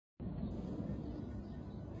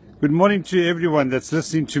Good morning to everyone that's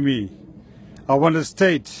listening to me. I want to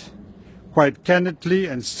state quite candidly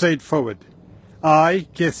and straightforward. I,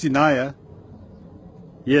 Kesinaya,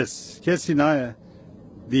 yes, Kesinaya,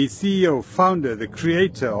 the CEO, founder, the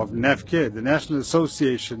creator of NAFCA, the National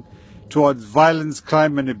Association Towards Violence,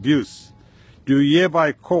 Crime and Abuse, do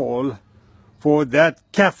hereby call for that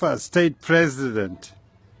CAFA state president,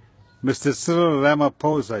 Mr. Cyril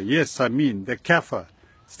Ramaphosa, yes, I mean the CAFA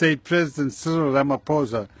state president Cyril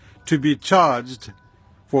Ramaphosa, to be charged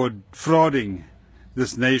for frauding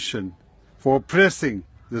this nation, for oppressing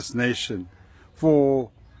this nation,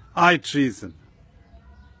 for high treason,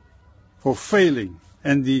 for failing,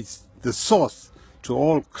 and the source to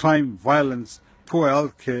all crime, violence, poor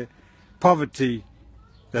health care, poverty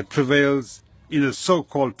that prevails in a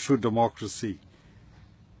so-called true democracy.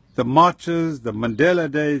 The marches, the Mandela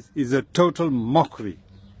Days, is a total mockery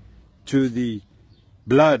to the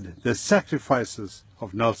blood, the sacrifices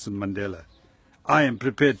of Nelson Mandela. I am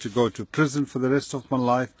prepared to go to prison for the rest of my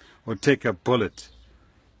life or take a bullet.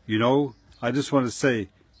 You know, I just want to say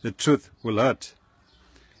the truth will hurt.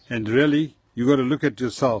 And really, you got to look at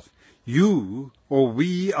yourself. You or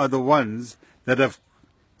we are the ones that have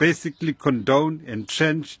basically condoned,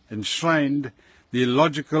 entrenched, enshrined the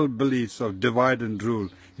illogical beliefs of divide and rule.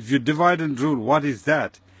 If you divide and rule, what is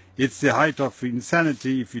that? It's the height of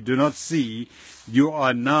insanity. If you do not see, you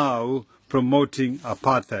are now promoting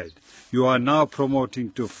apartheid. You are now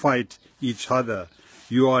promoting to fight each other.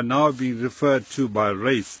 You are now being referred to by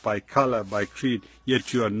race, by color, by creed,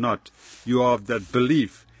 yet you are not. You are of that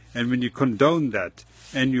belief. And when you condone that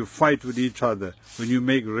and you fight with each other, when you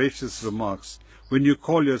make racist remarks, when you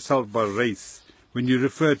call yourself by race, when you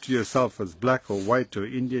refer to yourself as black or white or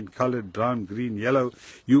Indian, colored, brown, green, yellow,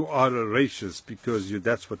 you are a racist because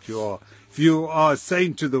that's what you are. If you are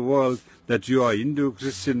saying to the world that you are Hindu,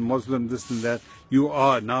 Christian, Muslim, this and that, you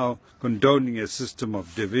are now condoning a system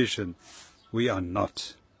of division. We are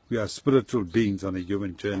not. We are spiritual beings on a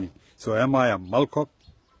human journey. So am I a Malkop?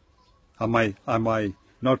 Am I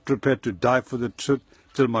not prepared to die for the truth?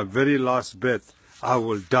 Till my very last breath, I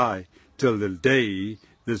will die till the day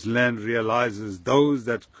this land realizes those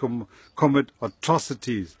that commit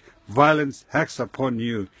atrocities, violence hacks upon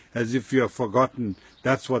you as if you have forgotten.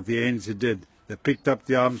 That's what the ANC did. They picked up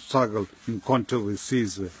the armed struggle in Mkhonto with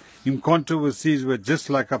Sizwe. Mkhonto with Sizwe,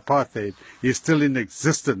 just like apartheid, is still in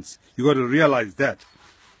existence. You got to realize that.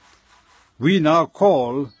 We now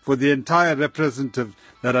call for the entire representatives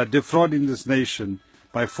that are defrauding this nation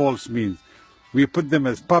by false means. We put them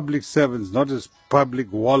as public servants, not as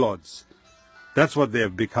public warlords. That's what they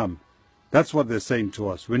have become. That's what they're saying to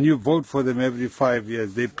us. When you vote for them every 5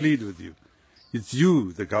 years, they plead with you. It's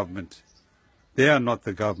you, the government. They are not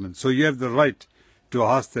the government. So you have the right to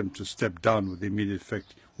ask them to step down with immediate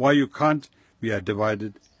effect. Why you can't? We are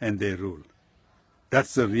divided and they rule.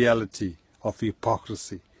 That's the reality of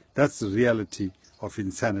hypocrisy. That's the reality of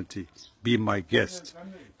insanity. Be my guest.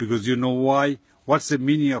 Because you know why? What's the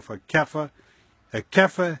meaning of a kafir? A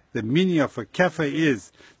kafir, the meaning of a kafir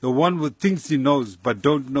is the one who thinks he knows but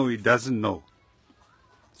don't know he doesn't know.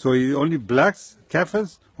 So he only blacks,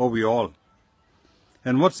 kafirs, or we all?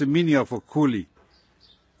 And what's the meaning of a coolie?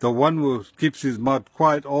 The one who keeps his mouth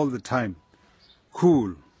quiet all the time.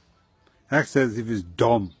 Cool. Acts as if he's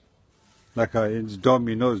dumb. Like he's dumb,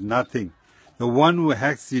 he knows nothing. The one who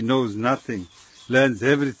acts he knows nothing learns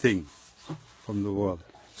everything from the world.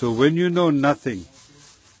 So when you know nothing,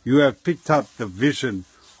 you have picked up the vision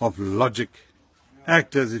of logic.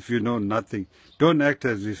 Act as if you know nothing. Don't act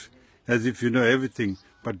as if you know everything,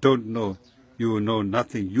 but don't know you know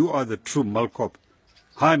nothing. You are the true Malkop.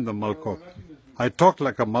 I'm the Malkop. I talk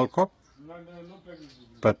like a Malkop,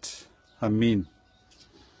 but I mean,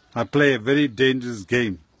 I play a very dangerous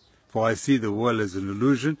game, for I see the world as an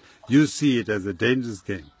illusion. You see it as a dangerous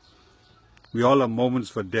game. We all have moments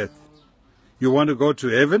for death. You want to go to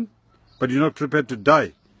heaven, but you're not prepared to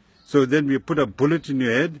die. So then we put a bullet in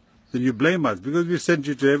your head, then you blame us. Because we sent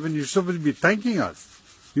you to heaven, you're supposed to be thanking us.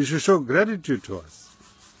 You should show gratitude to us.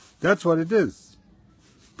 That's what it is.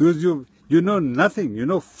 Because you know nothing, you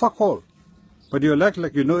know fuck all. But you act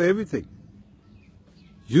like you know everything.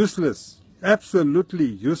 Useless, absolutely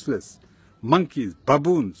useless. Monkeys,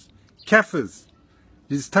 baboons, kafirs.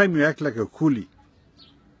 It's time you act like a coolie.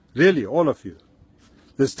 Really, all of you.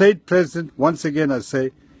 The state president, once again I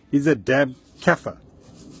say, is a damn kafir.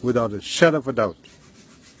 Without a shadow of a doubt.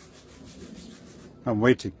 I'm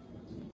waiting.